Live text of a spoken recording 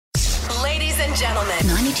and gentlemen.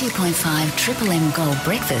 92.5 Triple M Gold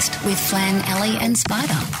Breakfast with Flan, Ali and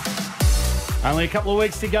Spider. Only a couple of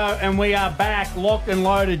weeks to go and we are back, locked and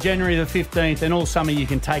loaded, January the 15th. And all summer you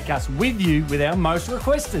can take us with you with our most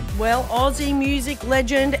requested. Well, Aussie music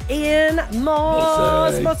legend Ian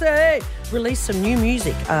Mossy released some new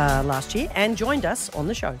music last year and joined us on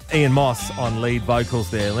the show. Ian Moss on lead vocals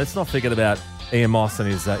there. Let's not forget about Ian Moss and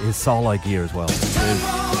his solo gear as well.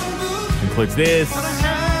 It includes this.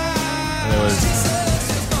 There was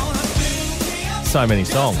so many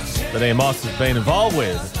songs that Ian Moss has been involved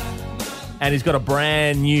with. And he's got a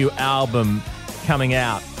brand new album coming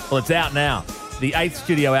out. Well, it's out now. The 8th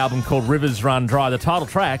studio album called Rivers Run Dry. The title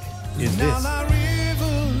track is this.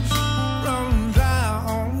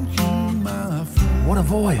 What a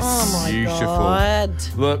voice. Oh, my Beautiful. God.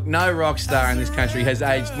 Look, no rock star in this country has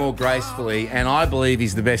aged more gracefully, and I believe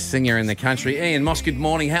he's the best singer in the country. Ian Moss, good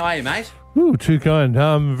morning. How are you, mate? Ooh, too kind.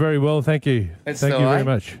 Very well, thank you. Thank you very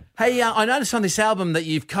much. Hey, I noticed on this album that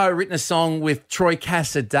you've co-written a song with Troy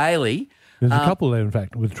Cassar-Daley. There's a couple there, in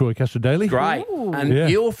fact, with Troy Cassar-Daley. Great. Ooh. And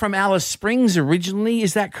you're from Alice Springs originally,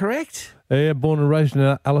 is that correct? Yeah, born and raised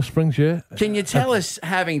in Alice Springs, yeah. Can you tell us,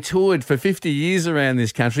 having toured for 50 years around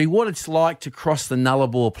this country, what it's like to cross the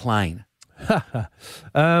Nullarbor Plain?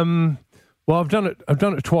 Well, I've done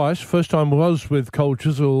it twice. First time was with Cold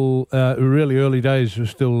Chisel, really early days. We're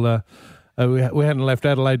still we hadn't left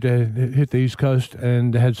Adelaide to hit the East Coast,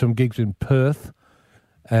 and had some gigs in Perth.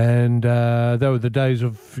 And they were the days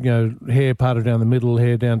of, hair parted down the middle,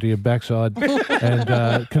 hair down to your backside.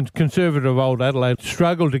 And conservative old Adelaide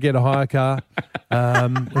struggled to get a hire car.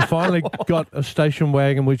 We finally got a station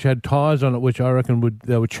wagon which had tyres on it, which I reckon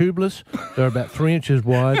they were tubeless. They were about 3 inches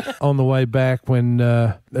wide. On the way back, when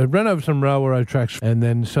they ran over some railroad tracks, and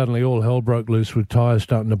then suddenly all hell broke loose with tyres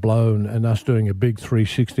starting to blow, and us doing a big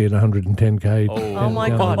 360 at 110k. Oh, my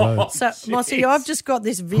God. So, Mossy, I've just got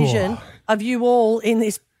this vision of you all in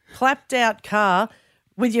this clapped out car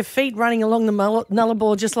with your feet running along the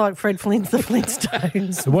Nullarbor just like Fred Flint's the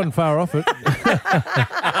Flintstones. It wasn't far off it.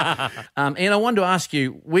 Ian, I wanted to ask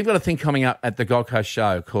you, we've got a thing coming up at the Gold Coast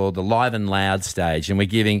show called the Live and Loud stage, and we're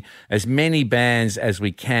giving as many bands as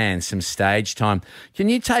we can some stage time. Can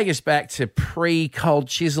you take us back to pre-Cold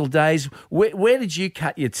Chisel days? Where did you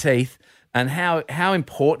cut your teeth, and how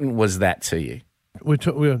important was that to you? We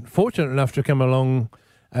were fortunate enough to come along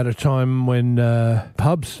at a time when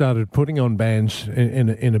pubs started putting on bands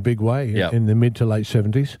in a big way in the mid to late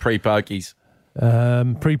 70s. Pre-pokies.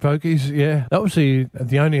 Pre-pokies, yeah. That was the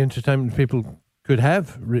only entertainment people could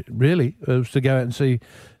have, really, was to go out and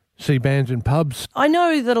see bands in pubs. I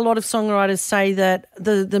know that a lot of songwriters say that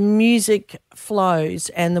the music flows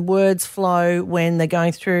and the words flow when they're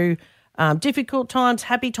going through difficult times,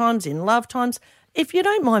 happy times, in love times. If you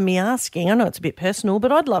don't mind me asking, I know it's a bit personal,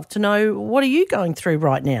 but I'd love to know, what are you going through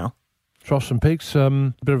right now? Troughs and peaks.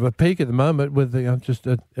 A bit of a peak at the moment with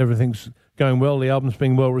everything's going well. The album's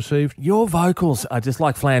being well received. Your vocals are just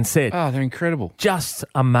like Flan said. Oh, they're incredible. Just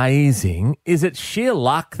amazing. Is it sheer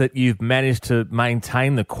luck that you've managed to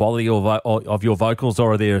maintain the quality of your vocals,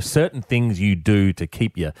 or are there certain things you do to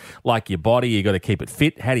keep your body, you got to keep it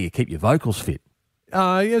fit? How do you keep your vocals fit?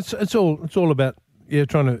 It's all about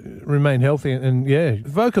trying to remain healthy, and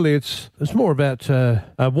vocally it's more about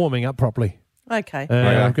warming up properly. Okay.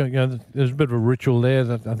 There's a bit of a ritual there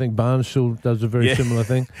that I think Barnes still does a very similar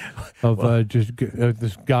thing of just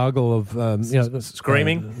this gargle of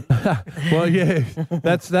screaming. Well, yeah,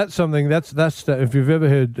 that's something that's if you've ever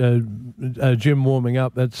heard a gym warming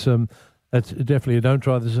up, that's definitely, don't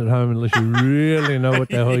try this at home unless you really know what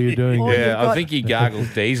the hell you're doing. I think he gargled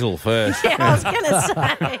diesel first. Yeah, I was going to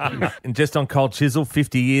say. And just on Cold Chisel,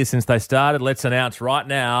 50 years since they started, let's announce right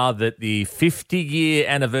now that the 50-year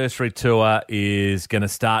anniversary tour is going to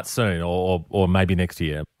start soon, or maybe next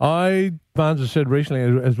year. Barnes has said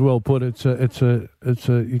recently, as well put, it's a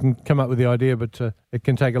you can come up with the idea, but it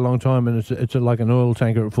can take a long time, and it's like an oil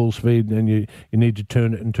tanker at full speed, and you need to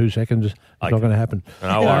turn it in 2 seconds. It's not going to happen.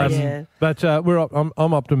 No worries. But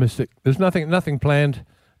I'm optimistic. There's nothing planned,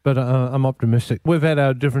 but I'm optimistic. We've had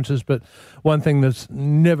our differences, but one thing that's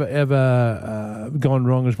never, ever gone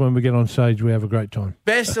wrong is when we get on stage, we have a great time.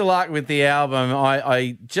 Best of luck with the album.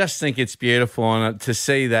 I just think it's beautiful, and to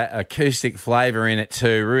see that acoustic flavour in it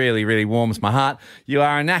too really, really warms my heart. You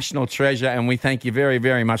are a national treasure, and we thank you very,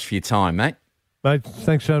 very much for your time, mate. Mate,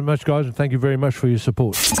 thanks so much, guys, and thank you very much for your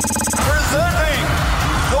support. Presenting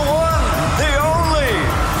the one, the only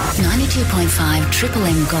 92.5 Triple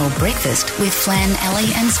M Gold Breakfast with Flan, Ali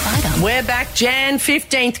and Spider. We're back Jan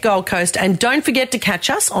 15th Gold Coast, and don't forget to catch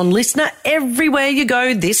us on Listener everywhere you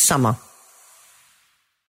go this summer.